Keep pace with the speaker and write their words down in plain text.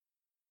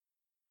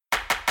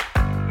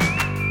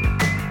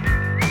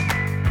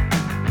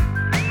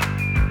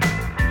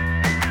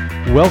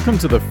Welcome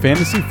to the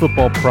Fantasy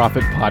Football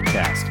Prophet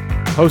Podcast,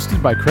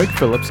 hosted by Craig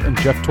Phillips and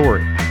Jeff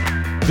Torrey.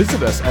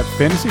 Visit us at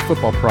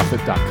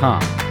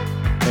fantasyfootballprophet.com.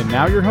 And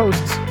now your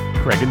hosts,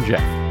 Craig and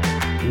Jeff.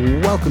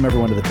 Welcome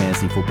everyone to the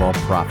Fantasy Football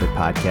Prophet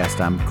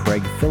Podcast. I'm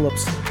Craig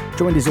Phillips,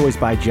 joined as always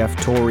by Jeff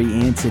Torrey,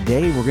 and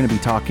today we're going to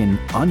be talking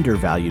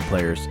undervalued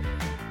players.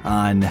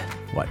 On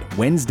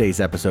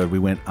Wednesday's episode, we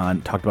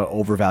talked about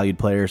overvalued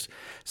players.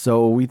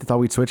 So we thought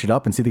we'd switch it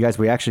up and see the guys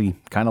we actually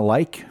kind of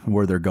like,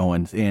 where they're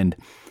going. And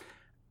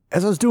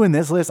as I was doing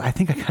this list, I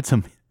think I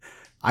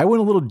went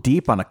a little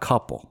deep on a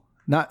couple.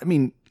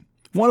 One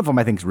of them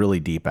I think is really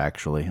deep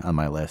actually on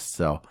my list.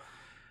 So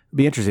it'll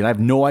be interesting. I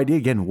have no idea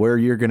again where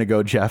you're going to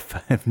go, Jeff.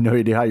 I have no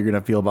idea how you're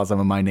going to feel about some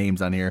of my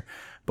names on here,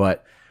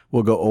 but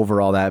we'll go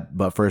over all that.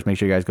 But first, make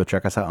sure you guys go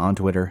check us out on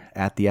Twitter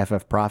at the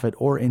FF Prophet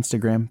or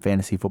Instagram,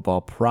 Fantasy Football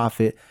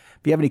Prophet.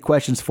 If you have any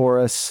questions for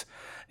us,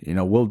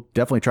 we'll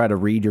definitely try to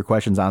read your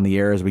questions on the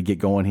air as we get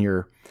going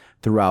here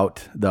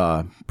throughout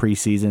the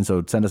preseason.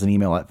 So send us an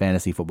email at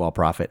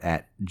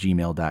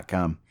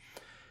fantasyfootballprophet@gmail.com.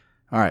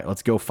 All right,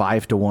 let's go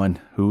 5-1.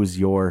 Who's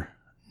your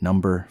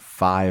number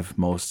 5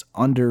 most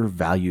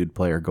undervalued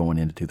player going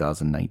into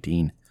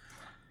 2019?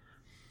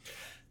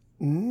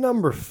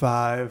 Number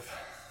 5,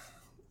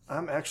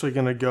 I'm actually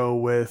going to go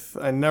with,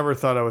 I never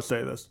thought I would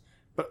say this,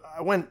 but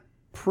I went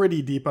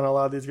pretty deep on a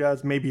lot of these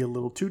guys, maybe a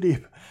little too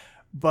deep,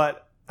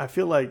 but I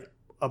feel like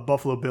a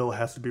Buffalo Bill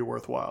has to be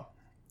worthwhile.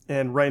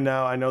 And right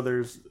now, I know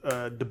there's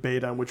a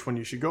debate on which one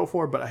you should go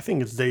for, but I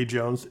think it's Zay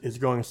Jones is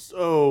going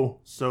so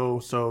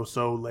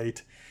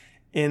late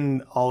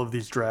in all of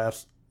these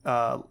drafts.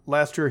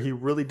 Last year, he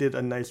really did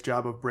a nice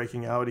job of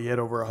breaking out. He had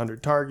over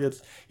 100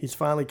 targets. He's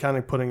finally kind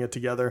of putting it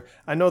together.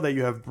 I know that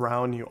you have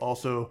Brown. You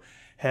also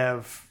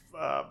have,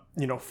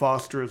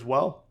 Foster as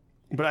well.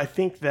 But I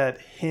think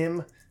that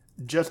him,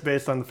 just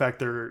based on the fact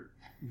they're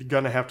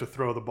going to have to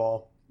throw the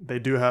ball, they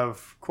do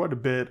have quite a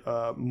bit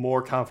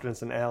more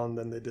confidence in Allen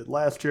than they did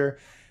last year.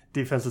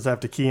 Defenses have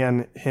to key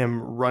on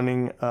him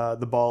running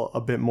the ball a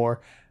bit more.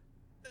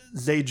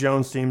 Zay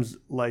Jones seems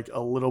like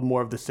a little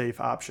more of the safe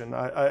option.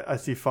 I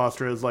see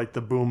Foster as like the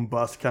boom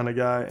bust kind of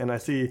guy, and I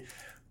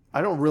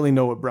don't really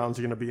know what Brown's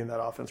going to be in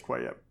that offense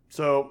quite yet.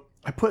 So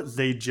I put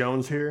Zay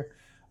Jones here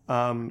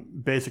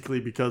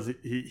basically because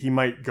he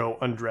might go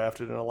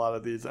undrafted in a lot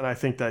of these, and I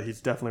think that he's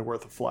definitely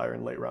worth a flyer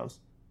in late rounds.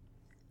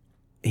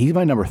 He's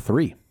my number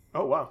 3.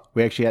 Oh, wow.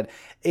 We actually had,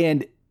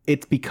 and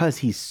it's because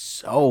he's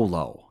so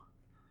low.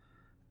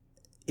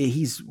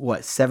 He's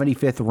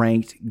 75th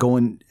ranked,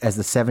 going as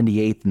the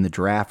 78th in the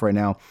draft right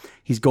now.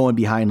 He's going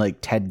behind like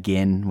Ted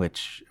Ginn,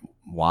 which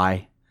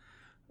why?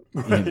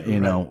 Right,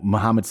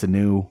 Mohamed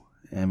Sanu.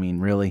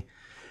 Really.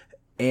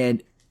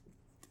 And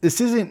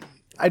this isn't,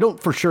 I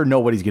don't for sure know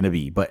what he's going to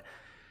be, but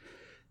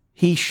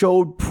he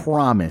showed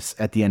promise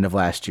at the end of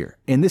last year.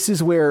 And this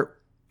is where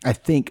I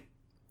think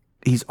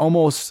he's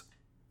almost,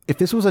 if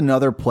this was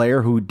another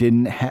player who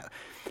didn't have,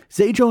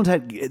 Zay Jones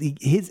had,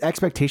 his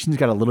expectations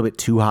got a little bit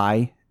too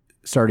high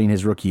starting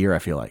his rookie year, I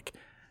feel like.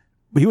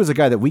 But he was a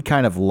guy that we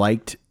kind of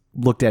looked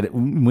at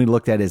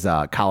his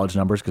college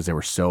numbers because they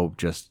were so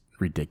just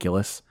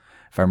ridiculous.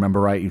 If I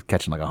remember right, he was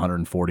catching like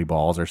 140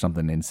 balls or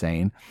something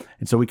insane.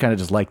 And so we kind of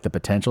just liked the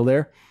potential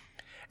there.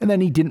 And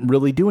then he didn't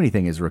really do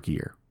anything his rookie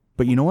year.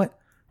 But you know what?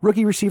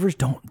 Rookie receivers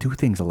don't do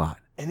things a lot.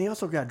 And he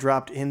also got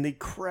dropped in the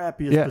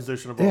crappiest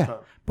position of all time.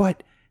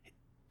 But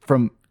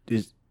from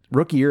his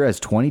rookie year as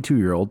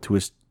 22-year-old to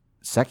his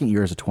second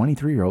year as a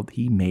 23-year-old,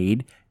 he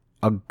made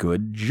a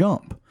good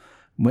jump.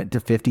 Went to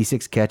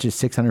 56 catches,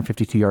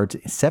 652 yards,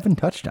 7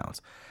 touchdowns.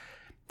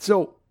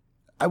 So,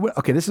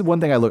 this is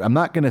one thing I'm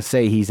not going to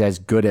say he's as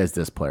good as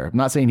this player. I'm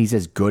not saying he's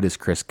as good as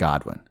Chris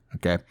Godwin,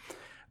 okay?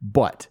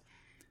 But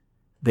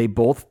they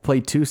both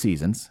played 2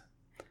 seasons,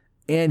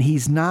 and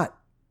he's not.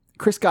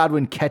 Chris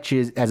Godwin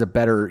has a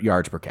better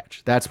yards per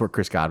catch. That's where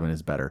Chris Godwin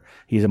is better.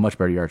 He's a much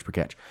better yards per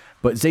catch.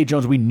 But Zay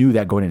Jones, we knew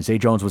that going in. Zay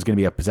Jones was going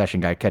to be a possession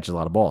guy, catches a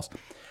lot of balls.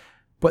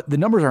 But the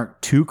numbers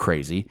aren't too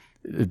crazy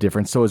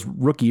different. So his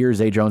rookie year,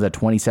 Zay Jones had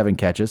 27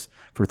 catches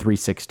for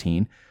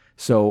 316.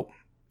 So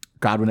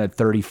Godwin had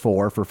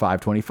 34 for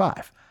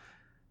 525.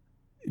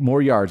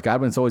 More yards.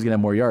 Godwin's always going to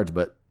have more yards,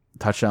 but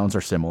touchdowns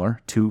are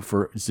similar. 2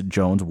 for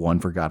Jones, 1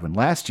 for Godwin.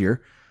 Last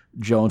year,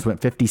 Jones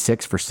went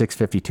 56 for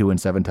 652 and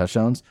 7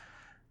 touchdowns.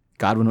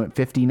 Godwin went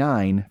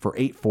 59 for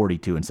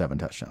 842 and 7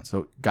 touchdowns.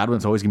 So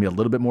Godwin's always going to be a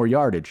little bit more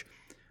yardage.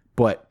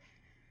 But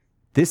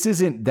this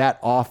isn't that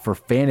off for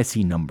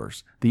fantasy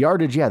numbers. The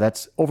yardage,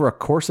 that's over a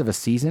course of a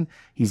season.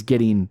 He's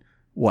getting,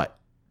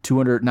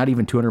 200, not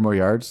even 200 more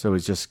yards. So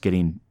he's just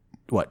getting,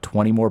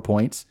 20 more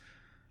points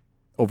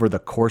over the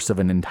course of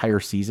an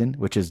entire season,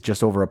 which is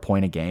just over a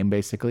point a game,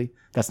 basically.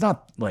 That's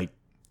not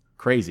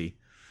crazy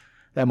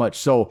that much.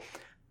 So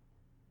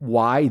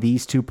why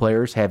these two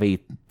players have a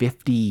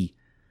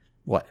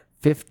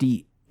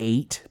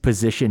 58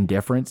 position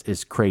difference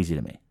is crazy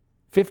to me.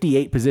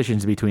 58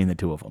 positions between the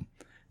two of them.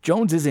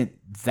 Jones isn't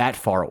that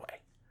far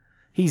away.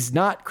 He's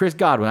not Chris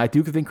Godwin. I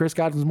do think Chris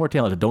Godwin's more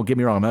talented. Don't get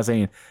me wrong. I'm not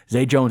saying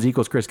Zay Jones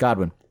equals Chris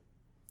Godwin.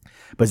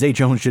 But Zay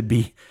Jones should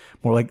be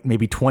more like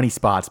maybe 20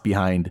 spots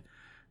behind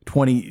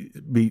 20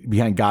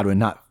 behind Godwin,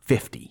 not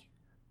 50.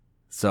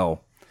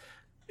 So,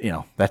 I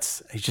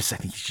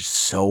think he's just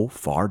so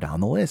far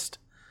down the list.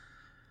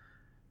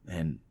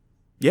 And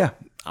yeah,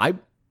 I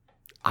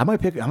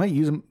might pick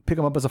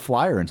him up as a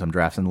flyer in some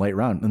drafts in the late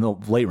round,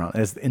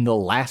 as in the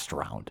last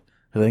round.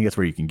 I think that's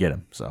where you can get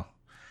him. So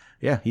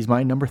yeah, he's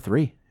my number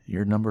 3.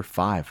 You're number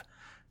 5.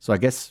 So I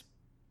guess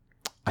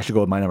I should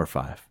go with my number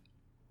 5.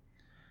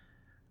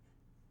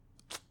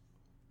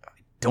 I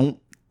don't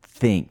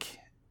think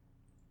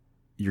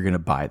you're going to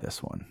buy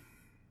this one.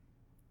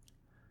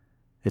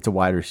 It's a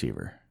wide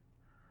receiver.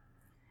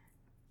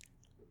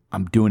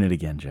 I'm doing it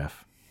again,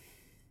 Jeff.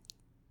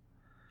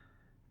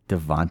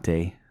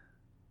 Devontae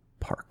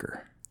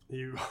Parker.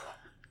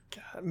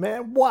 God,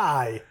 man,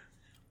 why?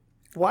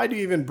 Why do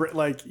you even, you're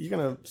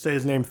going to say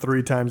his name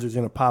 3 times, he's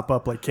going to pop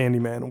up like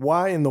Candyman.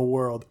 Why in the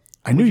world?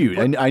 I knew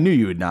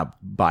you would not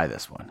buy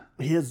this one.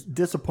 He has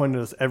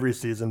disappointed us every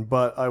season,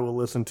 but I will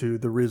listen to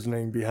the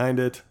reasoning behind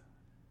it.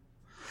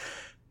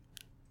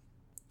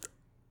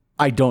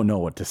 I don't know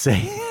what to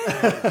say.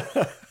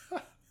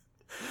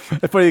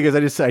 The funny thing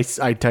is,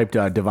 I typed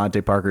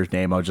Devontae Parker's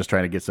name. I was just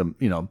trying to get some,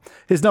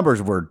 his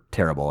numbers were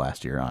terrible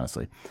last year,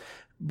 honestly.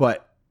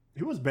 But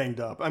he was banged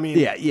up. I mean,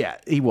 yeah,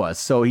 he was.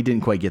 So he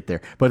didn't quite get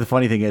there. But the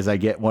funny thing is, I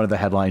get one of the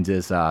headlines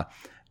is the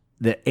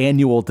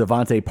annual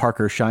Devontae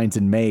Parker shines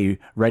in May,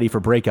 ready for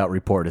breakout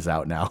report is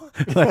out now.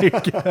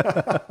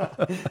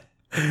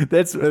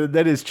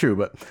 That is true.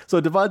 But so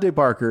Devontae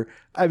Parker,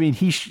 I mean,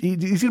 he's going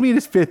to be in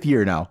his 5th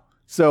year now.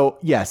 So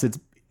yes,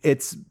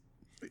 it's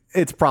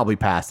probably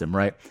past him,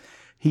 right?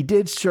 He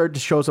did start to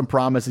show some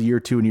promise in year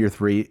 2 and year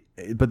 3,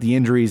 but the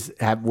injuries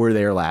were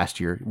there last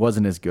year. It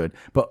wasn't as good.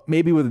 But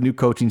maybe with a new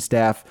coaching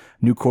staff,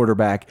 new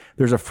quarterback,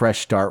 there's a fresh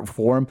start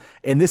for him.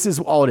 And this is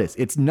all it is.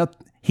 It's not.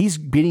 He's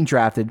being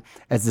drafted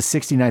as the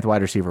 69th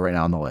wide receiver right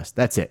now on the list.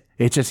 That's it.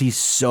 It's just he's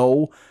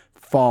so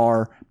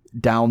far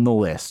down the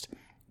list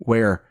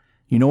where,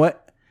 you know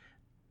what?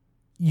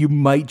 You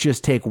might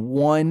just take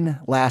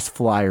one last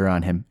flyer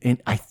on him.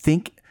 And I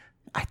think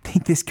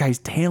this guy's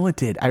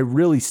talented. I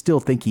really still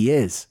think he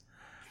is.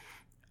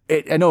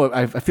 I know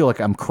I feel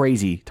like I'm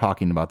crazy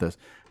talking about this,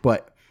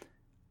 but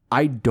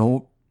I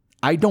don't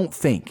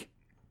think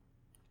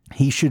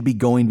he should be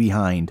going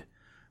behind.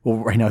 Well,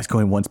 right now he's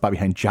going one spot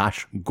behind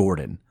Josh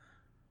Gordon.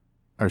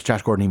 Or is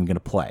Josh Gordon even going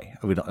to play?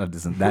 That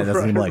doesn't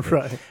seem like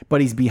it.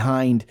 But he's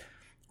behind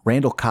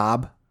Randall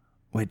Cobb,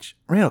 which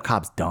Randall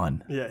Cobb's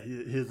done. Yeah,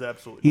 he's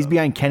absolutely He's done.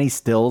 behind Kenny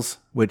Stills,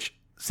 which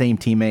same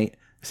team. I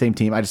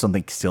just don't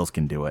think Stills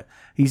can do it.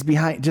 He's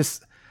behind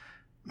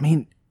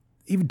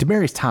even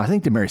Demaryius Thomas. I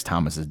think Demaryius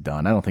Thomas is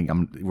done. I don't think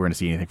we're going to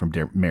see anything from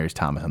Demaryius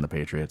Thomas on the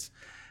Patriots.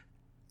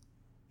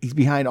 He's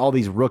behind all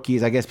these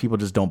rookies. I guess people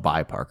just don't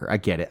buy Parker. I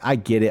get it.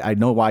 I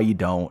know why you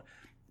don't.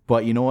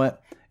 But you know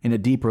what? In a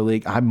deeper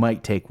league, I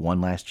might take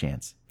one last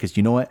chance. Because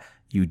you know what?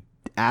 You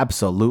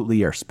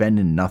absolutely are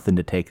spending nothing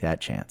to take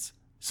that chance.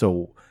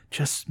 So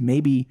just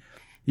maybe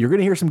you're going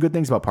to hear some good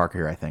things about Parker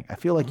here, I think. I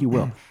feel like you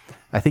will.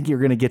 I think you're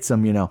going to get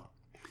some, here's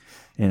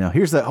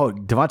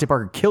Devontae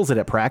Parker kills it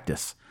at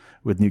practice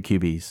with new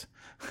QBs.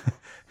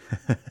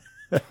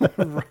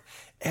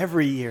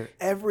 Every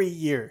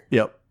year.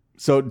 Yep.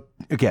 So,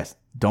 yes,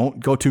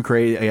 don't go too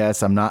crazy.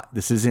 Yes,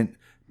 this isn't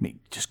me.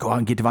 Just go out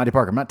and get Devontae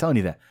Parker. I'm not telling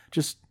you that.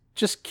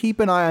 Just keep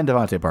an eye on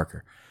Devontae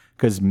Parker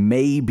because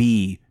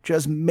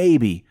just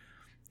maybe,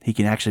 he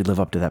can actually live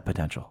up to that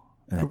potential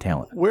and that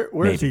talent.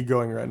 Where is he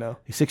going right now?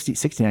 He's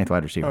 69th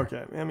wide receiver.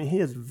 Okay. I mean, he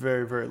is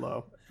very, very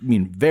low.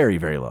 Very,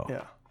 very low.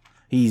 Yeah.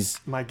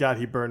 My God,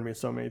 he burned me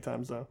so many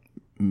times, though.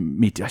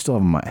 Me too. I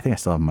think I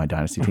still have him on my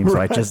dynasty team, so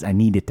right. I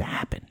need it to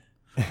happen.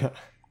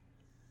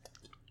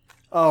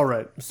 All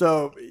right.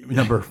 So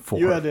number 4.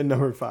 You had in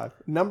number 5.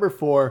 Number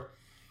 4.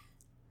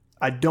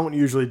 I don't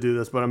usually do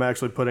this, but I'm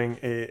actually putting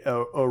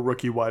a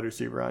rookie wide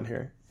receiver on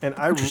here, and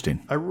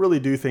Interesting. I really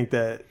do think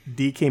that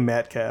DK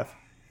Metcalf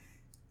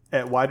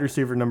at wide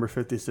receiver number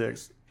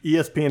 56,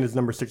 ESPN is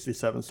number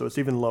 67, so it's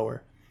even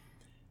lower.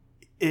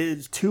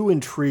 It's too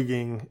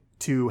intriguing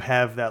to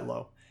have that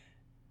low.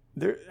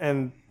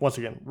 And once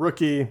again,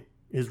 rookie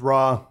is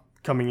raw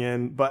coming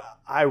in, but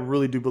I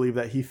really do believe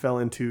that he fell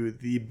into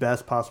the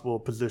best possible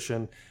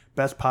position,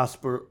 best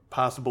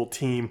possible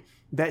team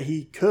that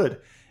he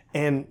could.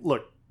 And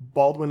look,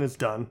 Baldwin is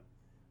done.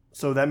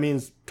 So that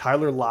means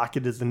Tyler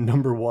Lockett is the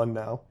number 1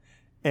 now.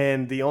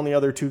 And the only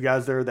other 2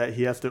 guys there that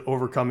he has to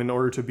overcome in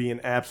order to be an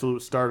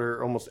absolute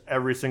starter almost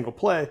every single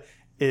play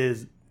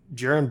is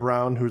Jaron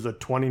Brown, who's a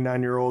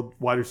 29-year-old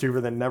wide receiver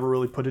that never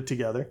really put it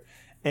together,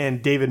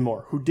 and David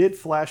Moore, who did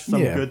flash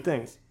some good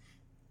things.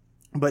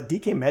 But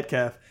DK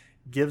Metcalf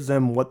gives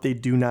them what they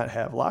do not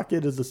have.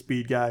 Lockett is a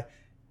speed guy,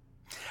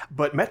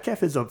 but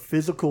Metcalf is a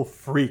physical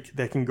freak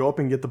that can go up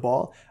and get the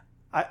ball.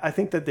 I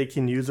think that they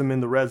can use him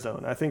in the red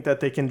zone. I think that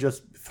they can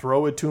just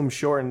throw it to him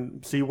short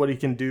and see what he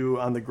can do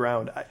on the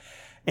ground.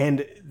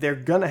 And they're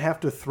going to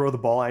have to throw the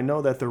ball. I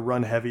know that they're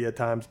run heavy at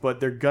times, but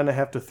they're going to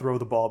have to throw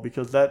the ball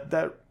because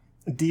that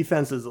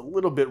defense is a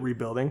little bit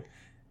rebuilding.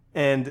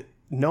 And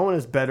no one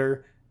is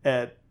better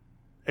at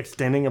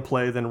extending a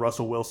play than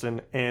Russell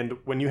Wilson. And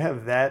when you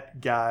have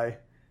that guy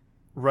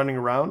running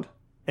around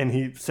and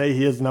he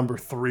is number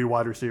 3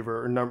 wide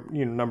receiver or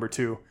number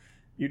 2,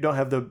 you're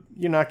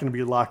not going to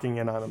be locking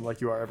in on him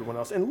like you are everyone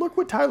else. And look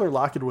what Tyler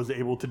Lockett was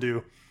able to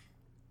do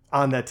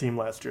on that team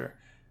last year.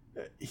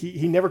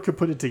 He never could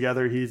put it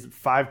together. He's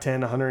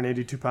 5'10",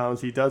 182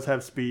 pounds. He does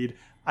have speed.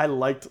 I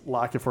liked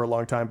Lockett for a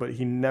long time, but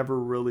he never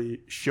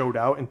really showed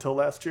out until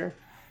last year.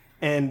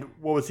 And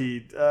what was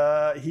he?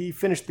 He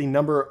finished the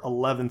number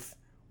 11th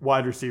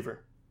wide receiver.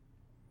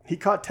 He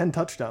caught 10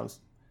 touchdowns.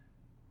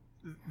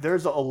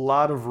 There's a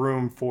lot of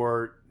room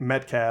for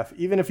Metcalf,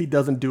 even if he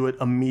doesn't do it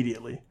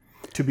immediately,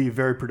 to be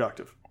very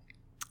productive.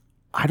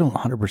 I don't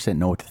 100%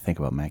 know what to think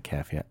about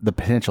Metcalf yet. The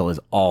potential is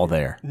all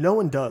there. No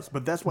one does,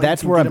 but that's why.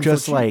 That's where I'm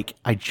just like,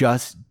 I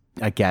guess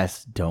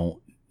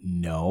don't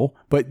know.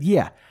 But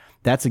yeah,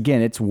 that's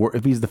again, if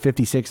he's the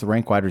 56th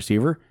ranked wide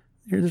receiver,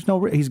 he's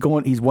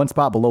one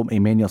spot below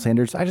Emmanuel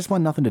Sanders. I just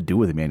want nothing to do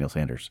with Emmanuel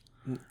Sanders.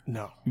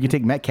 No, you can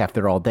take Metcalf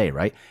there all day,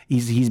 right?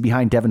 He's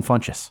behind Devin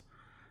Funchess.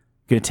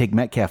 Going to take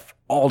Metcalf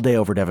all day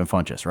over Devin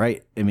Funchess,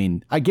 right? I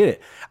mean, I get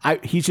it.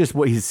 He's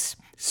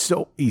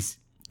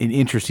an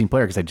interesting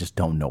player because I just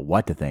don't know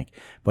what to think.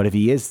 But if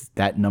he is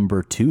that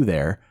number 2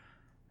 there,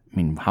 I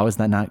mean, how is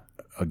that not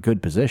a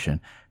good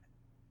position?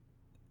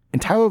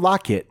 And Tyler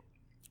Lockett,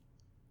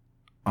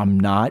 I'm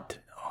not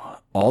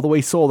all the way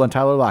sold on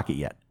Tyler Lockett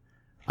yet.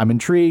 I'm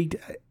intrigued.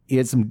 He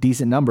had some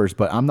decent numbers,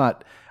 but I'm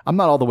not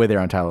all the way there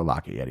on Tyler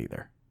Lockett yet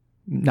either.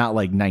 Not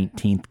like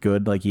 19th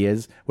good like he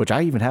is, which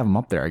I even have him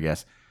up there, I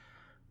guess.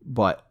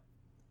 But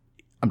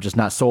I'm just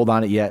not sold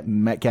on it yet.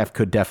 Metcalf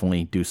could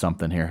definitely do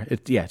something here.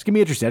 It's going to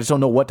be interesting. I just don't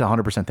know what to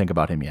 100% think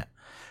about him yet.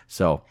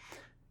 So,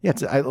 yeah,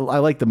 I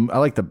like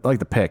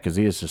the pick because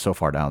he is just so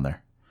far down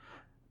there.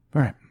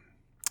 All right,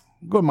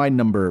 go to my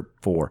number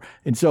 4.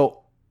 And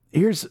so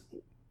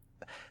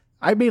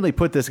I mainly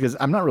put this because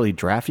I'm not really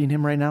drafting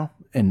him right now,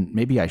 and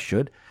maybe I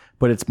should,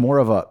 but it's more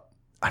of a,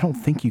 I don't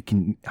think you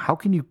can. How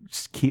can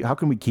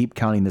we keep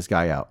counting this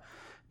guy out?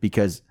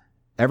 Because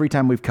every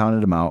time we've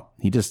counted him out,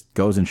 he just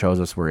goes and shows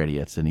us we're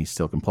idiots and he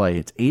still can play.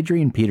 It's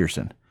Adrian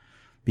Peterson,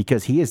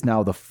 because he is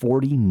now the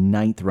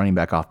 49th running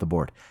back off the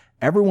board.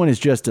 Everyone is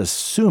just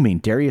assuming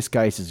Darius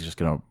Geis is just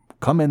going to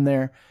come in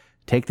there,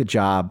 take the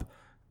job.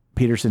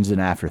 Peterson's an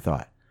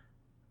afterthought.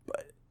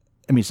 But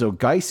I mean, so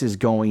Geis is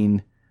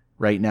going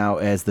right now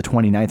as the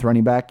 29th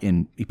running back,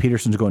 and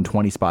Peterson's going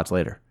 20 spots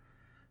later.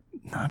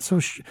 Not so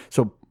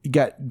so you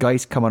got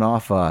Geis coming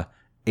off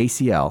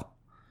ACL.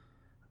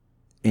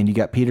 And you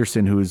got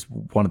Peterson, who is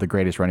one of the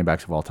greatest running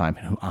backs of all time,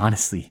 and who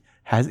honestly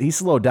he's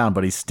slowed down,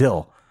 but he's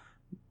still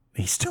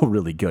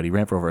really good. He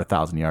ran for over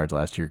 1,000 yards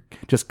last year,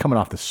 just coming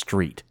off the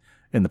street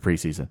in the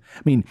preseason.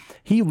 I mean,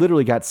 he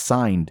literally got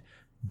signed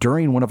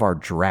during one of our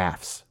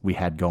drafts we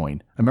had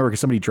going. I remember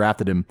because somebody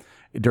drafted him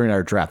during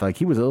our draft.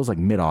 It was like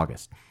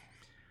mid-August.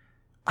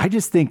 I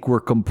just think we're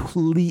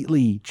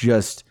completely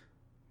just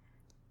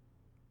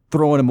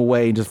throwing him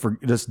away and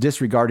just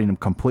disregarding him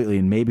completely,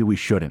 and maybe we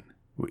shouldn't.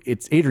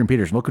 It's Adrian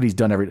Peterson. Look what he's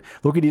done. Look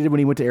what he did when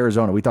he went to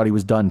Arizona. We thought he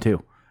was done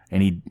too,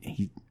 and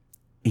he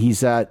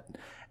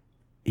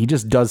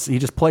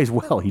just plays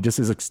well. He just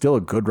is still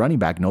a good running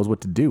back. Knows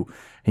what to do.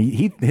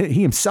 He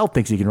himself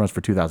thinks he can run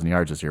for 2,000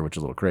 yards this year, which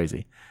is a little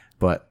crazy.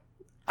 But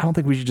I don't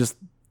think we should just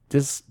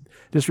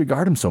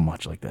disregard him so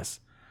much like this.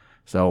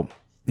 So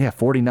yeah,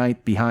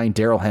 49th behind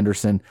Darrell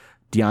Henderson,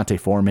 Deontay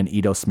Foreman,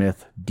 Ito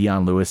Smith,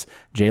 Dion Lewis,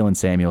 Jalen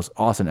Samuels,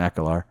 Austin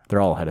Ekeler.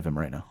 They're all ahead of him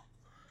right now.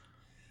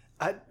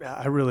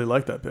 I really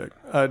like that pick.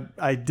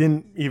 I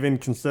didn't even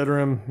consider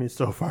him. He's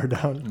so far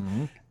down.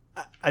 Mm-hmm.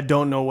 I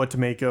don't know what to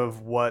make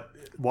of what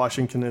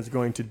Washington is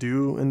going to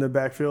do in the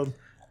backfield.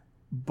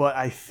 But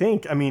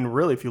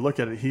really, if you look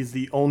at it, he's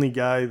the only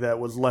guy that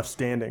was left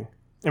standing.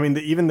 I mean,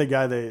 even the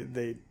guy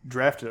they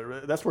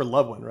drafted, that's where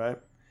Love went, right?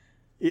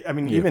 I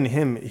mean, even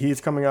him, he's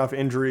coming off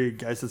injury.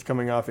 Geis is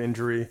coming off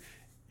injury.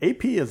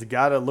 AP has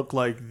got to look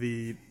like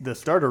the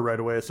starter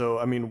right away. So,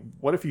 I mean,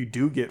 what if you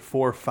do get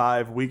 4 or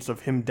 5 weeks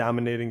of him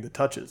dominating the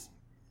touches?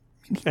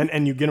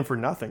 And you get him for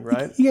nothing,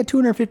 right? He had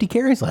 250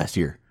 carries last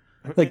year.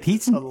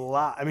 He's a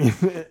lot. I mean,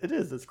 it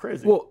is. It's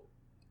crazy. Well,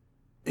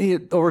 he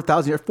had over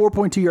 1,000 yards,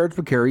 4.2 yards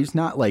per carry. He's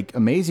not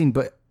amazing,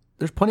 but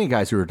there's plenty of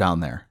guys who are down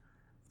there.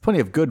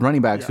 Plenty of good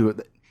running backs who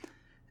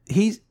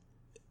he's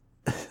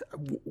at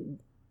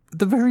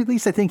the very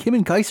least, I think him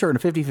and Geis are in a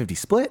 50-50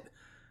 split.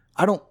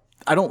 I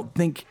don't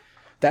think.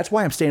 That's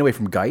why I'm staying away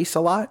from Geis a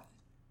lot.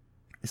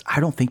 I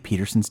don't think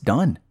Peterson's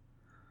done.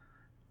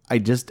 I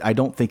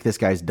don't think this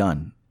guy's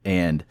done.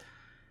 And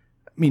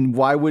I mean,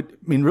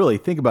 really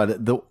think about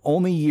it. The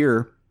only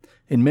year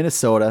in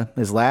Minnesota,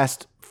 his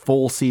last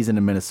full season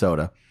in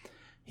Minnesota,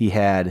 he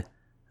had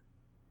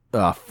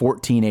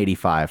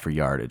 1485 for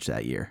yardage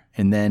that year.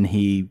 And then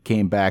he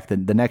came back. The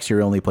next year,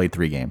 he only played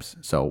 3 games.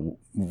 So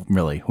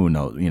really, who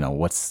knows?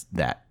 What's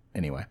that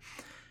anyway?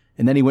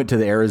 And then he went to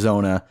the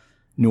Arizona,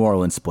 New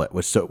Orleans split,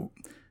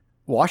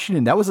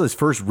 Washington, that was his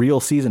first real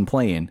season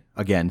playing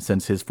again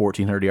since his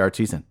 1,400-yard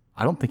season.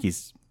 I don't think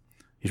he's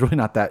really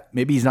not that.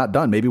 Maybe he's not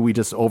done. Maybe we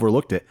just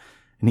overlooked it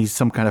and he's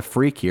some kind of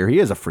freak here. He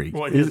is a freak.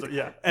 Well,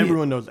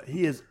 everyone knows that.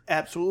 He is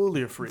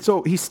absolutely a freak.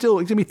 So he's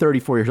going to be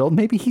 34 years old.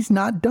 Maybe he's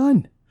not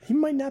done. He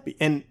might not be.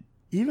 And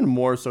even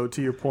more so,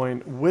 to your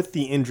point, with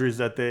the injuries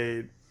that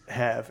they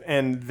have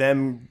and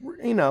them,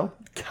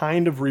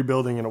 kind of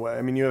rebuilding in a way.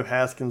 I mean, you have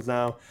Haskins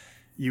now.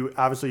 You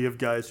have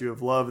guys. You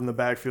have Love in the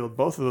backfield.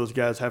 Both of those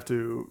guys have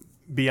to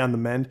be on the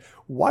mend.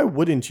 Why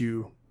wouldn't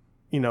you,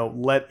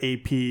 let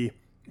AP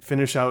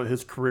finish out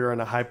his career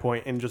on a high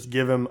point and just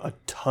give him a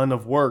ton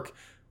of work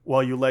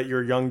while you let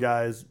your young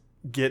guys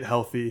get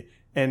healthy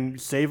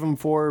and save them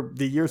for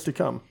the years to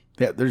come?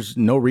 Yeah, there's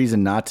no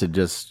reason not to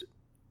just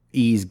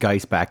ease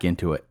Geis back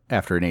into it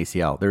after an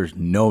ACL. There's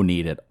no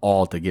need at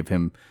all to give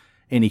him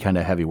any kind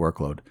of heavy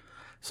workload.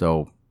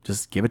 So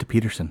just give it to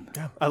Peterson.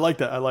 Yeah, I like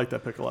that. I like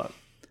that pick a lot.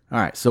 All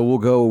right, so we'll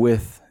go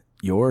with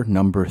your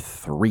number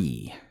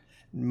 3.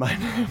 My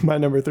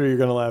number 3, you're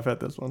going to laugh at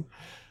this one.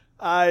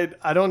 I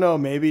don't know.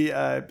 Maybe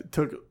I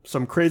took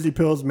some crazy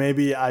pills.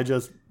 Maybe I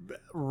just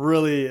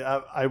really,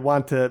 I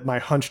want my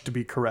hunch to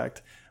be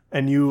correct.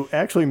 And you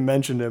actually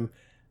mentioned him.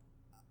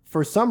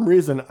 For some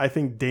reason, I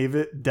think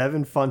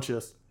Devin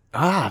Funchess.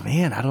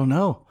 Man, I don't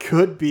know.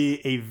 Could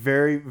be a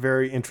very,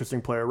 very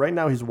interesting player. Right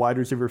now, he's wide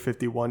receiver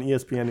 51.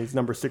 ESPN, he's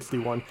number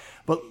 61.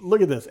 But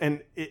look at this.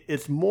 And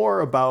it's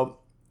more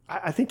about,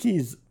 I think he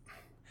is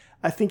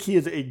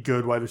a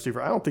good wide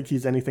receiver. I don't think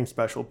he's anything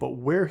special. But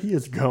where he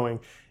is going,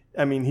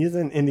 I mean, he's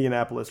in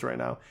Indianapolis right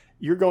now.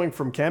 You're going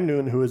from Cam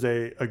Newton, who is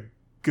a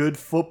good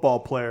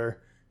football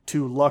player,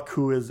 to Luck,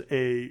 who is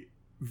a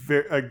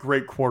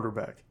great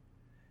quarterback.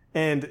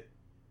 And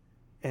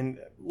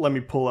let me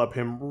pull up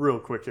him real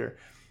quick here.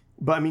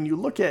 But, I mean, you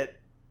look at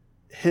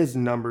his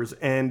numbers,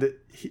 and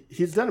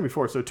he's done it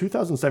before. So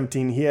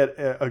 2017, he had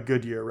a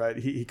good year, right?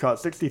 He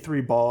caught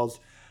 63 balls,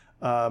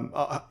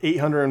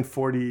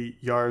 840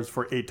 yards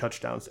for 8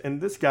 touchdowns.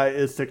 And this guy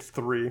is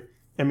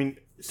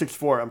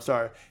 6'4", I'm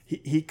sorry.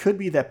 He could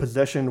be that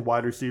possession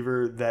wide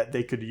receiver that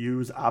they could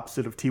use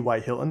opposite of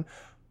T.Y. Hilton.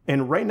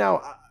 And right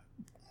now,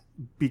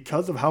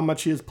 because of how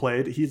much he has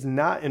played, he's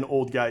not an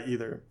old guy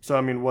either. So,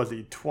 I mean, was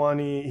he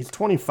 20? He's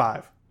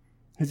 25.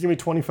 He's going to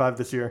be 25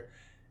 this year.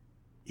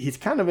 He's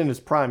kind of in his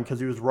prime because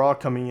he was raw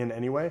coming in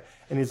anyway,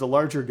 and he's a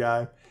larger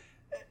guy.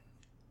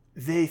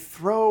 They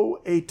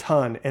throw a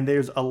ton, and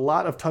there's a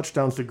lot of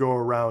touchdowns to go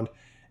around.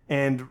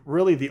 And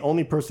really, the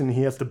only person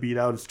he has to beat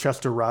out is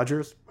Chester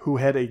Rogers, who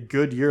had a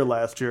good year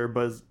last year,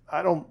 but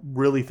I don't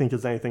really think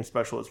is anything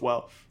special as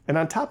well. And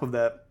on top of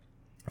that,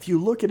 if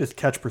you look at his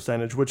catch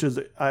percentage, which is,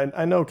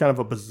 I know, kind of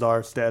a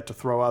bizarre stat to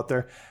throw out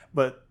there,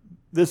 but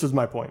this is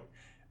my point.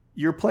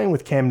 You're playing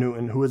with Cam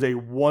Newton, who is a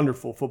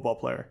wonderful football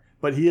player,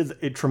 but he is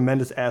a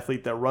tremendous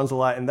athlete that runs a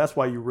lot, and that's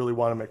why you really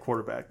want him at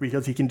quarterback,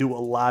 because he can do a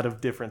lot of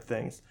different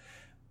things.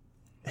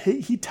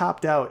 He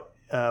topped out,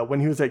 when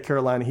he was at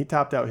Carolina, he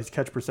topped out his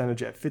catch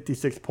percentage at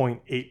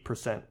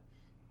 56.8%.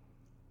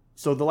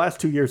 So the last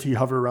 2 years, he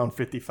hovered around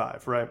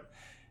 55, right?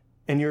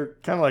 And you're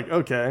kind of like,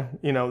 okay,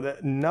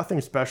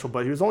 nothing special,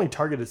 but he was only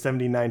targeted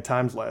 79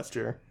 times last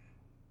year,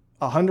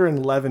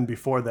 111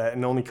 before that,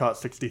 and only caught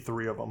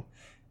 63 of them.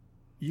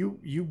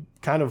 You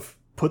kind of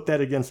put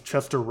that against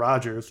Chester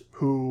Rogers,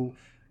 who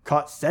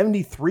caught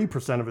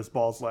 73% of his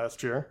balls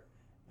last year.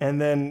 And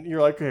then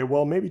you're like, okay,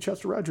 well, maybe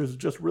Chester Rogers is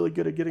just really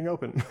good at getting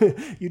open.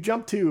 You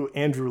jump to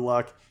Andrew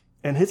Luck,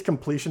 and his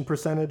completion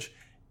percentage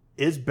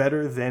is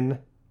better than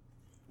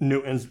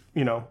Newton's,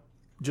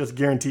 just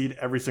guaranteed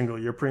every single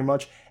year pretty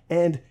much.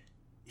 And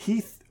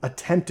he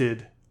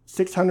attempted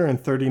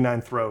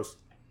 639 throws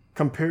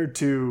compared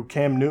to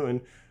Cam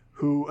Newton,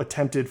 who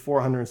attempted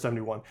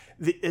 471.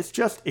 It's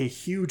just a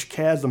huge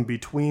chasm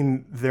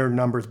between their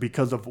numbers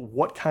because of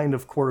what kind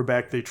of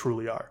quarterback they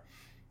truly are.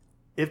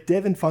 If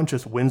Devin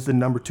Funchess wins the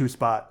number 2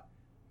 spot,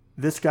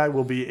 this guy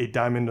will be a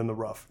diamond in the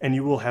rough, and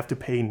you will have to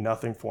pay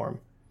nothing for him.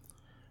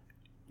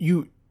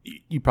 You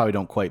probably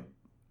don't quite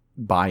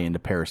buy into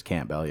Paris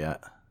Campbell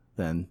yet,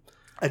 then.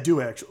 I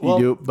do, actually. Well,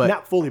 you do, but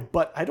not fully,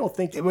 but I don't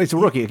think... It's a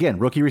rookie. Again,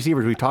 rookie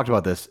receivers, we talked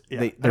about this.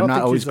 Yeah, they're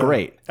not always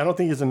great. I don't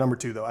think he's a number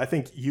 2, though. I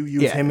think you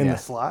use him in the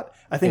slot.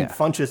 I think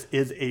Funchess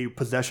is a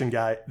possession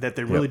guy that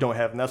they really don't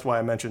have, and that's why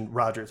I mentioned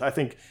Rodgers. I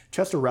think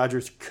Chester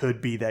Rogers could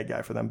be that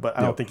guy for them, but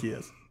I don't think he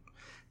is.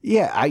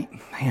 Yeah,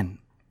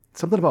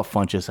 something about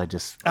Funchess,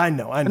 I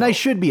know. And I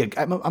should be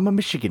I'm a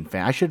Michigan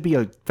fan. I should be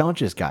a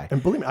Funchess guy.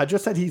 And believe me, I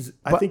just said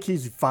I think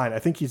he's fine. I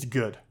think he's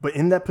good. But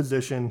in that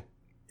position,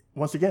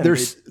 once again,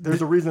 there's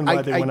a reason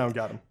why they went out and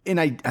got him. And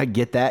I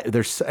get that.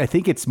 I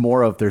think it's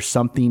more of there's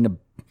something.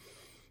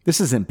 This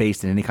isn't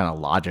based in any kind of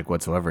logic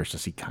whatsoever. It's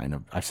just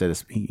I say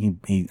this.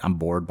 I'm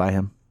bored by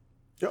him.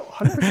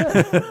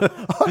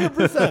 100%.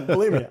 100%.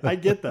 Believe me, I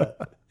get that.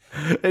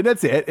 And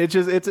that's it. It's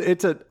just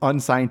it's an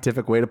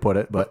unscientific way to put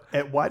it. But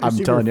at wide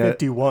receiver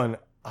 51,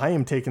 I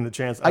am taking the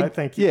chance. I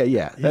think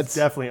he's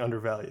definitely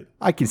undervalued.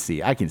 I can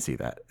see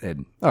that.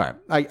 And all right,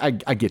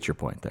 I get your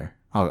point there.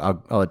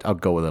 I'll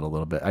go with it a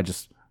little bit. I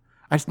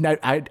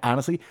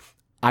honestly,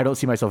 I don't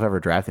see myself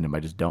ever drafting him. I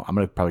just don't. I'm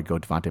gonna probably go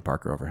Devontae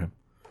Parker over him.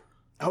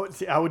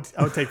 I would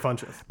take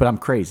Funchess. But I'm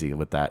crazy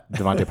with that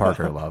Devontae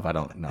Parker love. I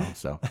don't know.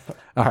 So,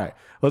 all right,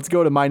 let's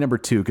go to my number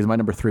 2 because my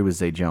number 3 was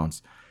Zay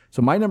Jones.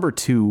 So my number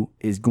 2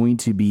 is going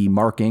to be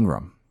Mark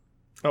Ingram.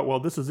 Oh, well,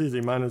 this is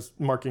easy. Mine is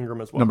Mark Ingram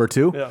as well. Number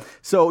 2? Yeah.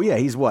 So, yeah,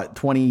 he's what?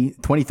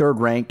 23rd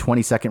ranked,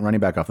 22nd running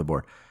back off the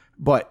board.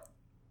 But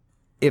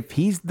if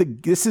he's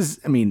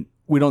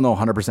we don't know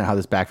 100% how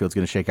this backfield's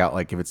going to shake out,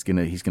 like if he's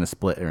going to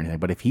split or anything.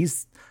 But if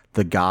he's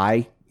the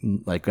guy,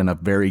 like in a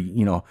very,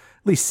 at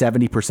least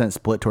 70%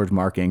 split towards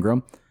Mark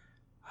Ingram,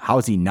 how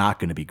is he not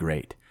going to be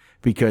great?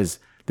 Because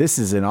this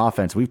is an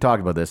offense, we've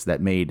talked about this,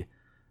 that made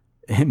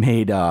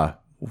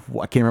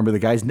I can't remember the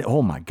guy's name.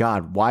 Oh my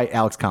God. Why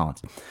Alex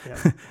Collins? Yeah.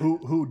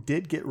 Who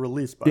did get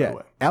released, by the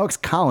way. Alex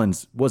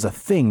Collins was a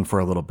thing for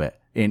a little bit,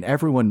 and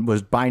everyone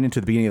was buying into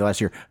the beginning of last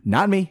year.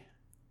 Not me.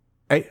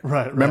 Hey,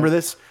 remember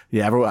this?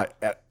 Yeah, everyone,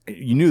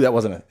 you knew it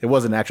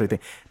wasn't actually a thing.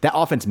 That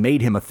offense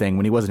made him a thing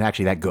when he wasn't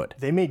actually that good.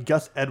 They made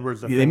Gus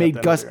Edwards a thing. They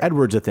made Gus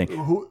Edwards a thing.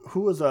 Who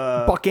was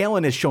Buck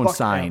Allen has shown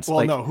signs.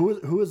 Well, no,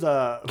 who was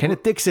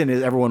Kenneth Dixon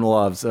is everyone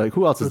loves.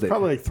 Who else is there?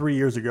 Probably like 3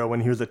 years ago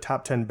when he was a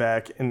top 10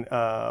 back, and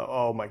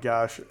oh my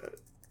gosh,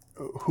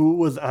 who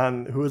was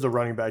a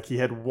running back? He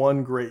had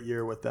one great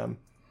year with them.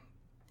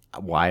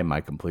 Why am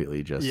I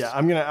completely just? Yeah,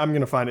 I'm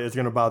gonna find it. It's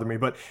gonna bother me,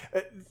 but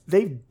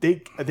they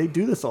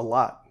do this a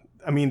lot.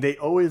 I mean, they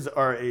always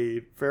are a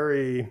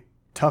very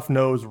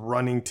tough-nosed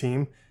running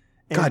team.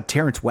 And God,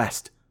 Terrence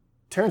West.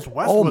 Terrence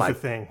West was a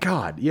thing.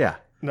 God, yeah.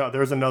 No, there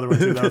was another one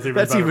too that was even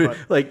That's better. even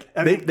like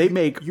they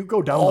make you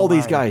go down all the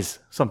these line. guys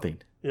something.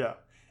 Yeah,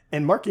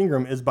 and Mark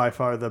Ingram is by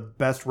far the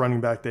best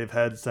running back they've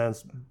had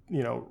since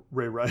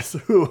Ray Rice,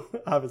 who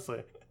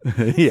obviously.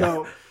 Yeah.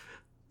 So,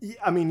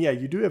 I mean, yeah,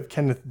 you do have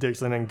Kenneth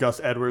Dixon and Gus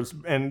Edwards,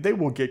 and they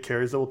will get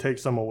carries. They will take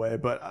some away,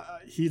 but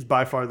he's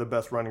by far the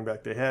best running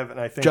back they have,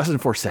 and I think Justin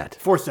Forsett.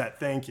 Forsett,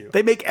 thank you.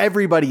 They make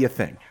everybody a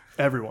thing.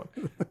 Everyone.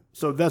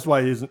 So that's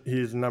why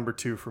he's number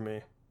 2 for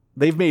me.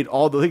 They've made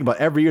all the thing about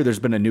every year. There's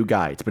been a new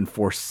guy. It's been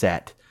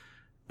Forsett.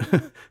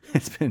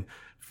 It's been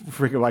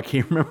freaking. I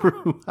can't remember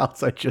who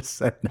else I just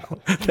said.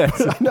 No,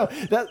 no,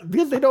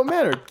 because they don't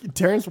matter.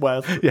 Terrence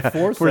West,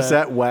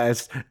 Forsett,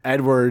 West,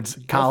 Edwards,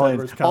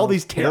 Collins, all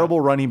these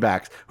terrible running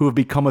backs who have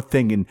become a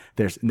thing, and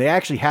they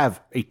actually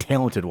have a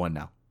talented one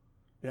now.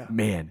 Yeah,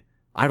 man,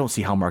 I don't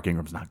see how Mark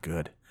Ingram's not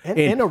good.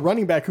 And a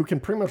running back who can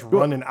pretty much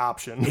run an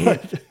option.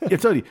 I'm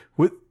telling you,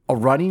 with a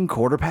running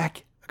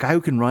quarterback, a guy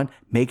who can run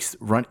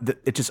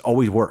it just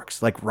always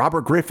works. Like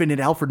Robert Griffin and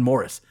Alfred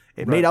Morris.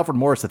 It made Alfred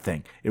Morris a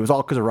thing. It was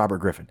all because of Robert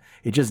Griffin.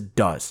 It just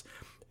does.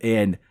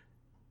 And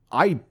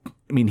I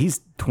mean, he's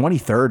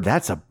 23rd.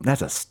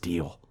 That's a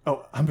steal.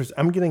 Oh,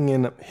 I'm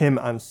getting him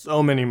on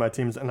so many of my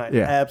teams, and I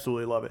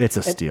absolutely love it. It's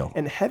a steal.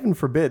 And heaven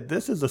forbid,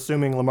 this is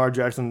assuming Lamar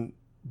Jackson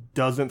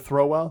doesn't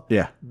throw well.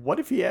 Yeah. What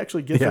if he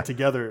actually gets it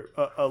together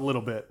a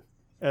little bit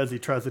as he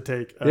tries to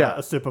take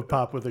a sip of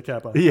pop with the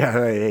cap on? Yeah.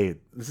 Hey,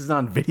 this is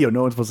on video.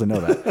 No one's supposed to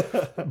know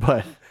that.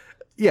 But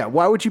yeah,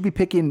 why would you be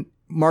picking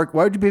Mark?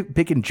 Why would you be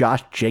picking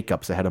Josh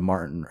Jacobs ahead of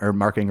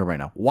Mark Ingram right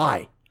now?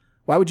 Why?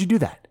 Why would you do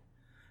that?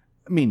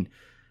 I mean,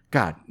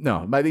 God,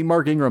 no. I think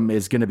Mark Ingram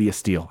is going to be a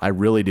steal. I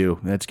really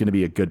do. That's going to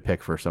be a good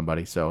pick for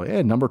somebody. So,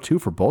 number 2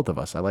 for both of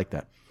us. I like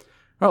that.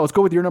 All right, let's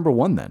go with your number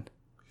 1 then.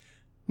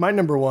 My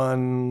number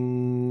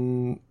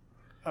 1,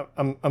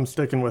 I'm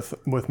sticking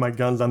with my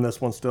guns on this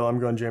one still. I'm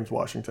going James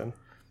Washington.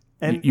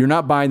 And you're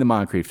not buying the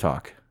Moncrief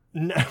talk.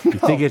 No, you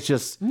think it's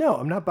just... No,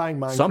 I'm not buying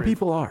Moncrief. Some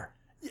people are.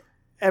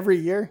 Every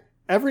year?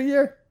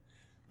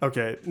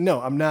 Okay,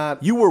 no, I'm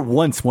not. You were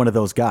once one of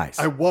those guys.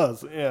 I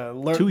was, yeah.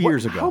 2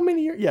 years ago. How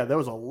many years? Yeah, that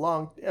was a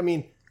long... I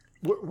mean,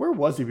 where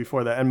was he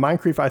before that? And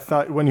Moncrief, I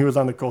thought when he was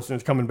on the Colts and he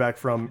was coming back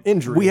from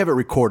injury. We have it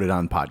recorded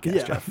on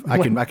podcast, Jeff.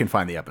 I can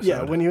find the episode.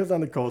 Yeah, when he was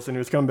on the Colts and he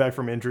was coming back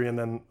from injury, and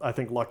then I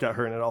think luck got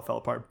hurt and it all fell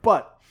apart.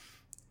 But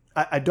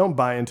I don't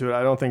buy into it.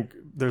 I don't think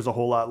there's a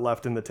whole lot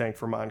left in the tank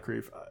for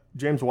Moncrief.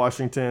 James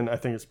Washington, I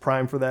think, is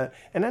prime for that.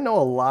 And I know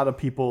a lot of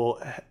people...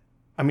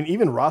 I mean,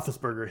 even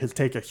Roethlisberger has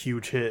taken a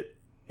huge hit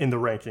in the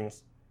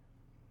rankings.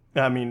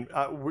 I mean,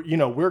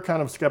 we're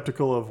kind of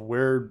skeptical of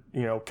where,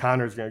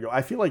 Connor's going to go.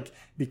 I feel like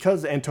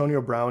because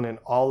Antonio Brown and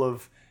all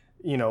of,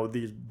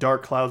 these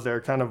dark clouds that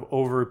are kind of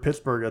over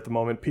Pittsburgh at the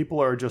moment,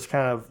 people are just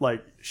kind of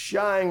like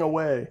shying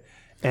away.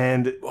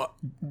 And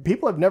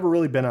people have never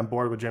really been on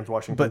board with James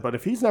Washington. But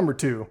if he's number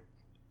 2,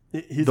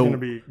 he's going to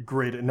be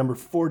great at number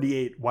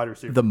 48 wide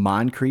receiver. The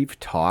Moncrief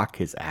talk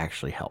has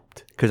actually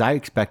helped because I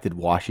expected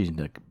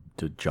Washington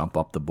to jump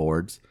up the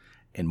boards,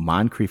 and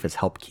Moncrief has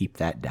helped keep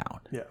that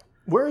down. Yeah.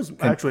 Where's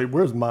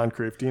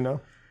Moncrief? Do you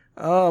know?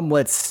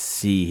 Let's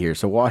see here.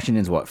 So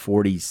Washington's what,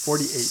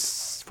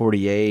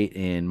 48,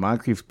 and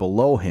Moncrief's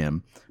below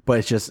him, but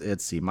it's just,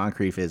 let's see,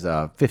 Moncrief is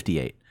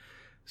 58.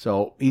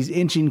 So he's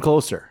inching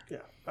closer. Yeah.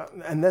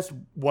 And that's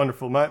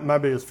wonderful. My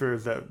biggest fear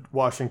is that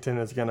Washington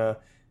is going to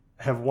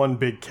have one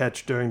big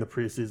catch during the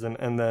preseason,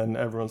 and then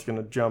everyone's going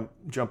to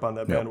jump on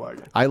that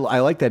bandwagon. I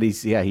like that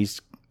he's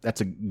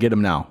get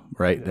him now,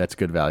 right? Yeah. That's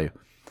good value.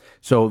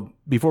 So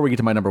before we get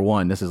to my number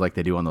one, this is like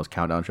they do on those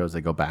countdown shows.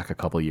 They go back a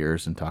couple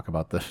years and talk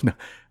about the.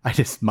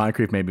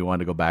 Moncrief made me want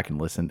to go back and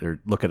listen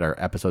or look at our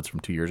episodes from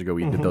 2 years ago.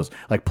 We did those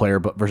like player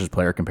versus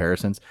player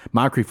comparisons.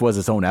 Moncrief was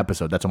his own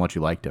episode. That's how much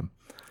you liked him.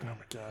 Oh my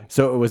God.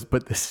 So it was,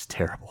 but this is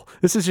terrible.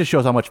 This just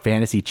shows how much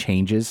fantasy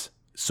changes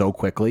so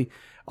quickly.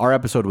 Our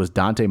episode was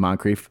Dante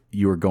Moncrief.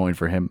 You were going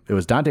for him. It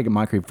was Dante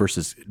Moncrief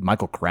versus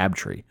Michael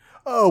Crabtree.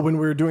 Oh, when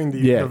we were doing the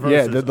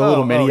the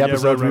little mini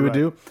episodes we would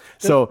do.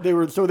 So they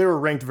were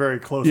ranked very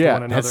close to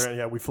one another.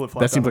 Yeah, we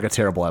flip-flopped. That seems like a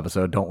terrible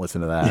episode. Don't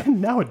listen to that.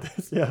 Now it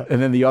does. Yeah.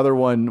 And then the other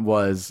one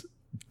was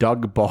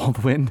Doug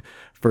Baldwin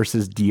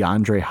versus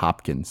DeAndre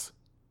Hopkins.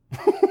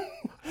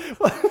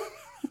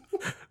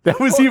 That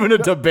was even a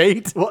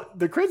debate. Well,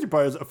 the crazy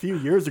part is, a few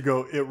years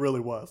ago, it really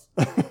was.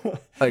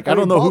 Like I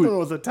don't know Baldwin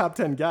was a top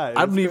 10 guy.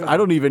 I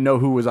don't even know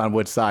who was on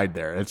which side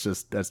there. It's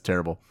just that's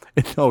terrible.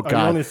 Oh God!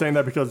 Are you only saying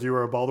that because you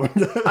were a Baldwin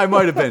guy? I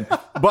might have been,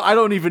 but I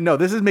don't even know.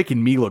 This is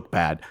making me look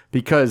bad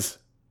because,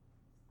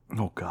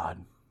 oh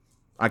God,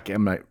 I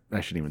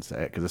shouldn't even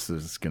say it because this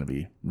is going to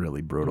be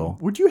really brutal.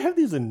 Would you have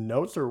these in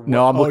notes or what?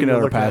 No? I'm looking at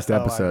our past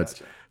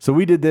episodes. So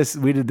we did this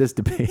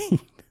debate.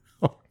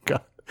 Oh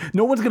God.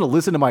 No one's gonna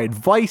listen to my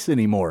advice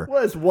anymore.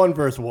 Well, it's 1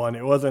 versus 1.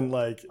 It wasn't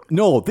like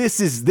no. This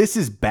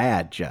is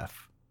bad,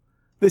 Jeff.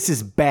 This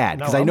is bad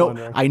because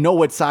wondering. I know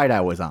what side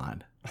I was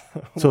on.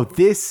 So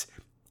this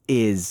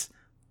is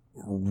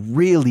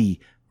really,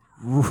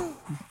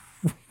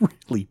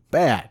 really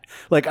bad.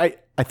 Like I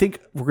think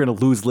we're gonna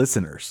lose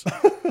listeners.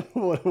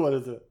 What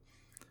is it?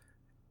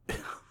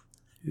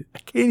 I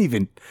can't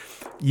even.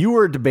 You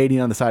were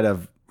debating on the side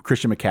of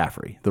Christian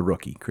McCaffrey, the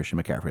rookie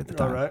Christian McCaffrey at the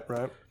time.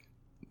 Right.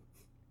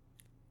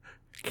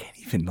 I can't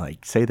even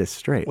say this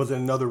straight. Was it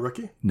another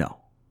rookie? No.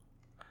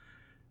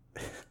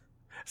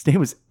 His name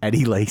was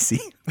Eddie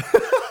Lacy.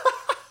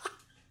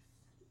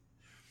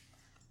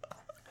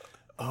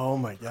 Oh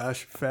my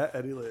gosh, fat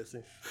Eddie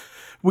Lacy.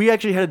 We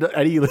actually had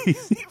Eddie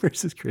Lacy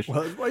versus Christian.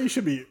 Well, that's why you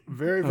should be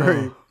very,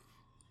 very.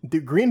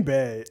 Dude, Green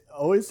Bay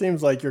always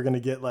seems like you're going to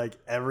get like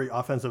every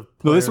offensive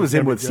player. No, this was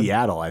him with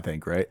Seattle, I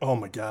think, right? Oh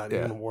my God,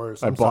 even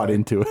worse. I bought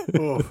into it.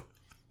 Oof.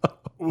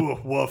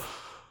 Oof,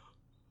 woof.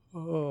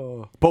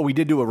 Oh. But we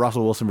did do a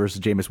Russell Wilson versus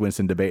Jameis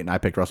Winston debate, and I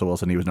picked Russell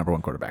Wilson. He was number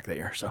 1 quarterback that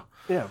year. So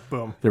yeah,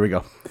 boom. There we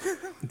go.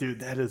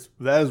 Dude, that is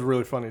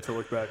really funny to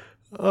look back.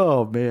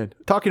 Oh man,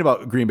 talking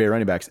about Green Bay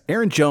running backs,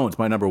 Aaron Jones,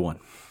 my number 1.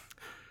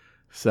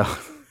 So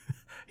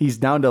he's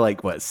down to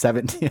like what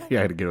 17. I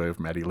had to get away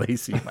from Eddie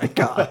Lacy. My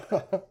God.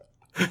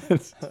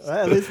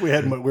 At least we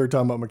were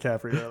talking about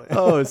McCaffrey earlier.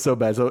 Oh, it's so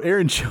bad. So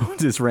Aaron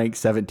Jones is ranked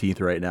 17th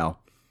right now.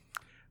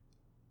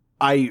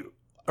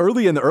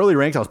 Early in the early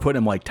ranks, I was putting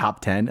him like top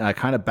 10, and I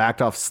kind of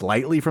backed off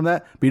slightly from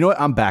that. But you know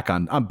what? I'm back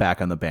on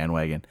the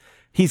bandwagon.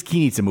 He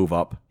needs to move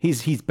up.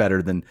 He's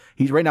better than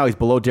right now. He's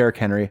below Derrick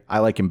Henry. I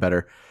like him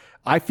better.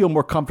 I feel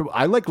more comfortable.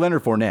 I like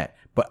Leonard Fournette,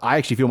 but I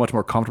actually feel much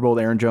more comfortable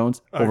with Aaron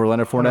Jones over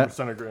Leonard Fournette.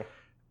 100% agree.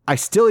 I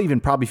still even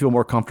probably feel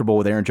more comfortable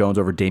with Aaron Jones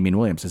over Damian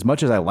Williams. As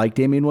much as I like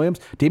Damian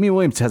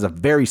Williams has a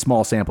very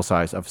small sample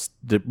size of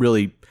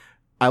really.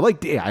 I like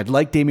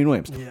Damian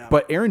Williams,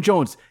 but Aaron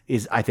Jones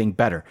is, I think,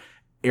 better.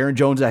 Aaron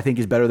Jones, I think,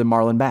 is better than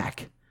Marlon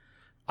Mack.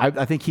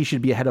 I think he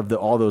should be ahead of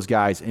all those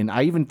guys, and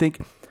I even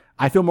think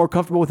I feel more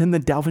comfortable with him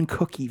than Dalvin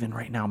Cook even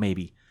right now.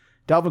 Maybe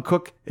Dalvin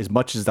Cook, as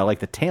much as I like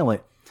the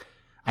talent,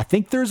 I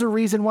think there's a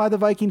reason why the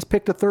Vikings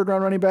picked a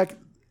 3rd-round running back.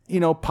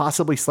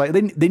 Possibly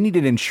slightly. They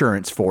needed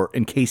insurance for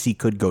in case he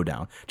could go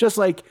down. Just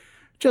like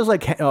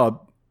the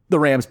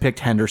Rams picked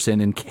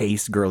Henderson in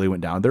case Gurley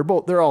went down.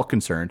 They're all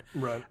concerned.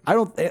 Right.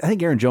 I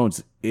think Aaron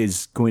Jones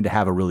is going to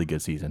have a really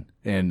good season,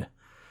 and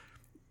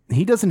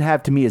he doesn't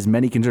have to me as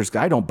many concerns.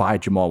 I don't buy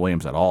Jamal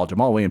Williams at all.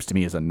 Jamal Williams to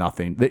me is a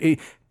nothing.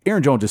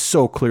 Aaron Jones is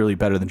so clearly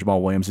better than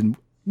Jamal Williams, and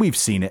we've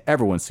seen it.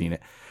 Everyone's seen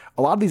it.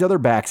 A lot of these other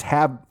backs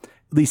at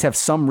least have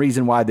some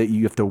reason why that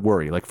you have to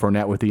worry, like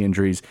Fournette with the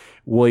injuries,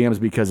 Williams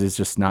because he's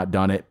just not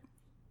done it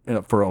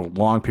for a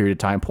long period of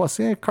time. Plus,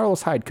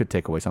 Carlos Hyde could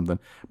take away something.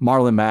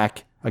 Marlon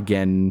Mack,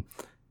 again,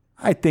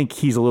 I think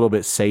he's a little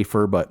bit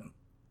safer, but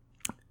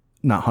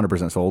not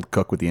 100% sold.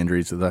 Cook with the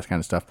injuries, so that kind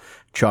of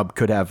stuff. Chubb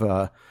could have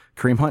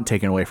Kareem Hunt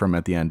taken away from him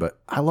at the end, but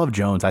I love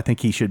Jones. I think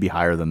he should be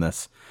higher than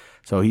this.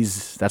 So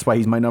that's why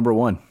he's my number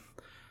 1.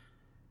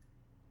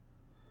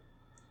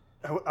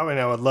 I mean,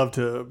 I would love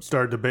to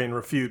start a debate and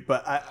refute,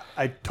 but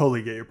I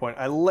totally get your point.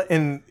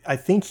 And I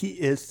think he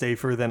is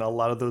safer than a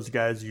lot of those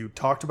guys you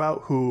talked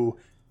about who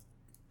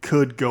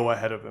could go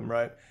ahead of him,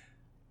 right?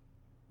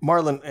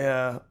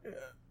 Marlon,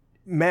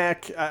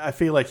 Mac, I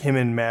feel like him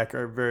and Mac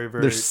are very,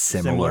 very They're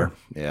similar.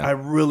 Yeah. I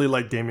really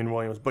like Damian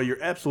Williams, but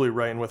you're absolutely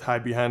right. And with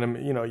Hyde behind him,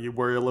 you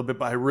worry a little bit,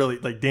 but I really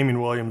like Damian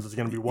Williams is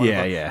going to be one of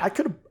them. Yeah.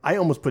 I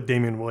almost put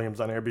Damian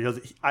Williams on here because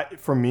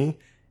for me,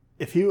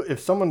 if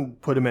someone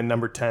put him at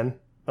number 10,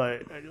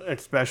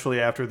 especially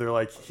after they're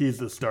like, he's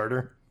the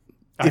starter,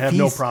 I have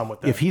no problem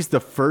with that. If he's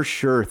the first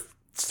sure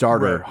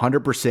starter,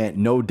 100%,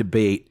 no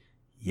debate,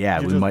 we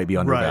might be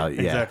undervalued.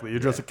 Right, exactly. Yeah.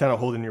 You're just kind of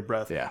holding your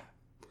breath. Yeah.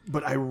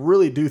 But I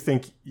really do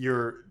think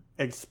you're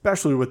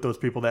especially with those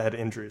people that had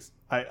injuries.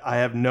 I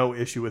have no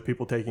issue with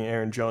people taking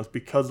Aaron Jones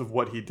because of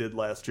what he did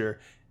last year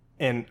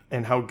and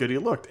how good he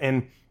looked.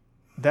 And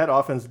that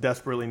offense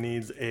desperately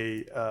needs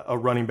a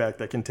running back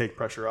that can take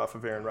pressure off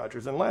of Aaron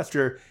Rodgers. And last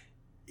year,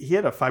 he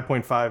had a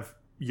 5.5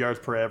 yards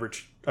per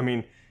average. I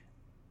mean,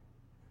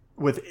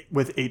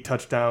 with 8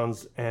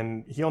 touchdowns,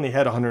 and he only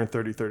had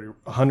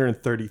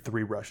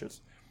 133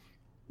 rushes.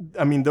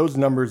 I mean, those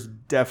numbers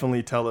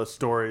definitely tell a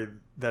story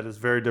that is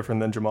very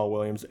different than Jamal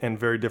Williams and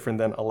very different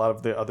than a lot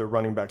of the other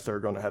running backs that are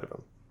going ahead of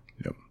him.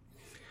 Yep.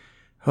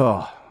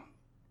 Oh,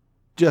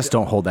 just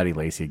don't hold Eddie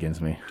Lacy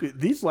against me.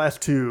 These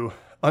last two,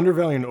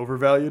 undervalued and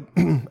overvalued,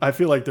 I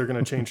feel like they're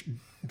going to change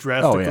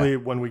drastically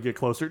when we get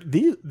closer.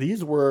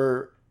 These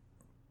were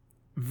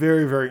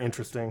very, very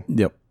interesting.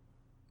 Yep.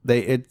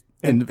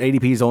 And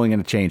ADP is only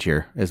going to change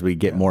here as we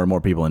get more and more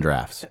people in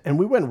drafts. And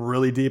we went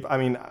really deep. I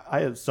mean,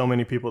 I had so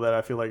many people that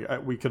I feel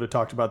like we could have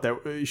talked about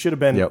that. It should have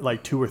been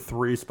like 2 or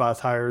 3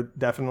 spots higher,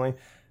 definitely.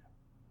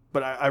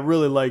 But I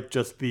really like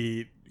just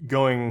the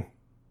going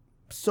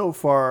so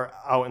far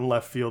out in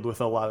left field with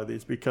a lot of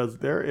these, because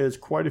there is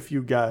quite a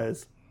few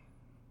guys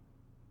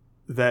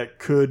that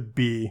could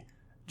be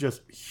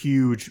just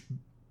huge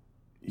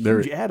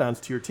add-ons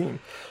to your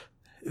team.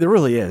 There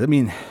really is. I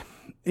mean,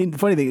 the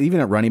funny thing,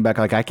 even at running back,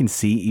 like I can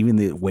see even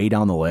the way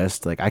down the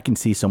list, like I can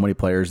see so many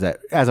players that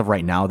as of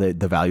right now, the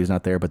value is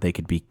not there, but they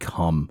could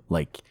become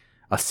like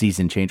a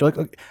season changer,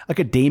 like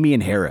a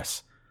Damian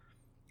Harris.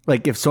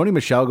 Like if Sony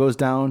Michel goes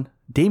down,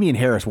 Damian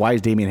Harris, why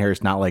is Damian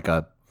Harris not like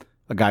a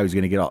guy who's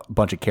going to get a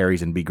bunch of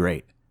carries and be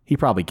great? He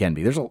probably can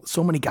be. There's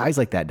so many guys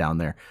like that down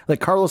there. Like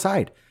Carlos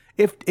Hyde.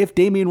 If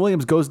Damian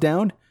Williams goes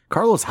down,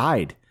 Carlos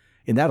Hyde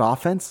in that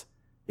offense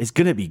is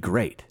going to be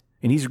great.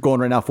 And he's going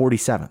right now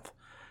 47th.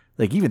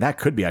 Like even that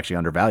could be actually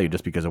undervalued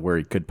just because of where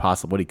he could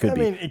possibly, what he could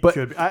be. I mean, it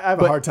could be. I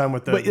have a hard time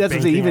with that. But that's what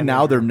I'm saying. Even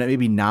now, they're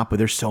maybe not, but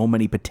there's so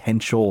many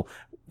potential.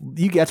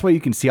 That's why you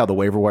can see how the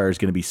waiver wire is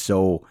going to be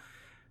so,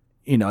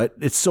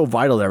 it's so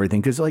vital to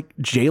everything. Because like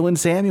Jalen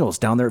Samuels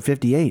down there at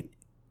 58.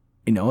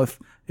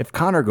 If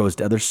Connor goes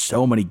down, there's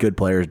so many good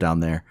players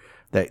down there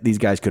that these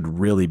guys could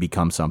really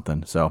become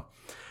something. So,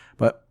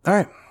 but all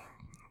right.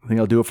 I think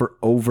I'll do it for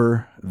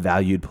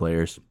overvalued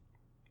players.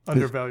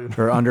 Undervalued.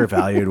 Or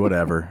undervalued,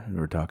 whatever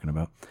we're talking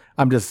about.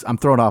 I'm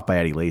thrown off by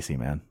Eddie Lacy,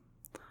 man.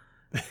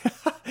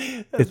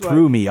 It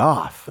threw me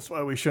off. That's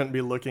why we shouldn't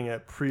be looking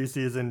at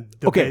preseason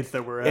debates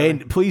that we're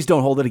having. And please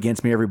don't hold it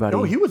against me, everybody.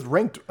 No, he was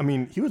ranked. I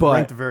mean, he was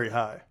ranked very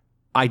high.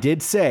 I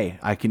did say,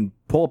 I can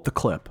pull up the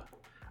clip.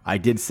 I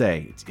did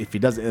say, if he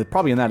doesn't,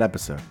 probably in that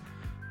episode,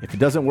 if it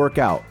doesn't work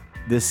out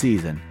this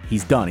season,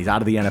 he's done. He's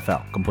out of the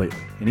NFL completely.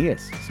 And he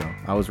is. So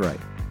I was right.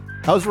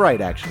 I was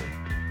right, actually.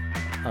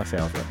 I'll say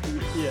I was right.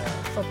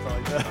 Yeah, something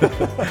like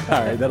that.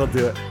 All right, that'll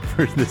do it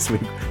for this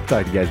week.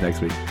 Talk to you guys next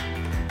week.